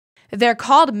They're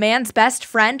called man's best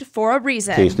friend for a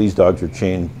reason. These dogs are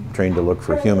trained to look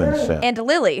for human scent. And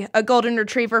Lily, a golden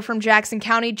retriever from Jackson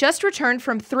County, just returned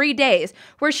from 3 days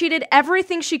where she did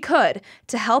everything she could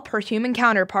to help her human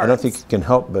counterparts. I don't think you can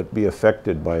help but be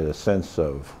affected by the sense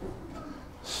of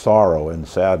sorrow and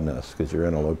sadness because you're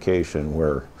in a location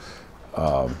where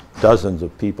dozens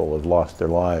of people have lost their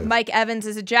lives. Mike Evans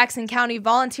is a Jackson County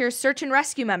volunteer search and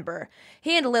rescue member.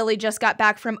 He and Lily just got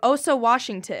back from Oso,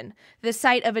 Washington, the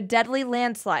site of a deadly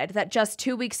landslide that just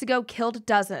 2 weeks ago killed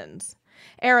dozens.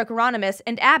 Eric Ronimus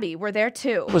and Abby were there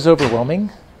too. It was overwhelming.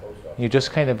 You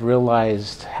just kind of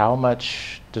realized how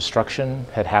much destruction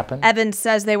had happened. Evans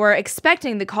says they were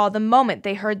expecting the call the moment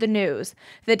they heard the news.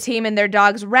 The team and their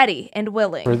dogs ready and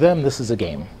willing. For them, this is a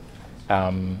game.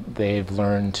 They've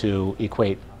learned to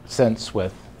equate sense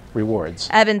with rewards.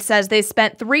 Evans says they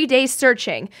spent 3 days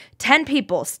searching. 10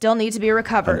 people still need to be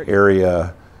recovered. An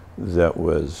area that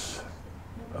was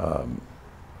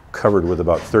covered with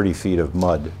about 30 feet of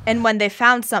mud. And when they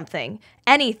found something,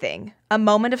 anything, a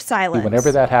moment of silence.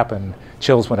 Whenever that happened,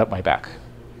 chills went up my back.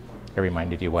 It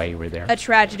reminded you why you were there. A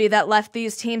tragedy that left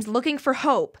these teams looking for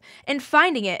hope and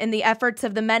finding it in the efforts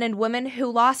of the men and women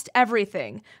who lost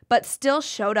everything, but still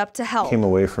showed up to help. Came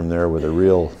away from there with a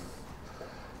real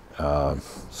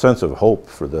sense of hope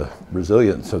for the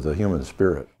resilience of the human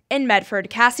spirit. In Medford,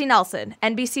 Cassie Nelson,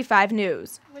 NBC5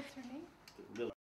 News.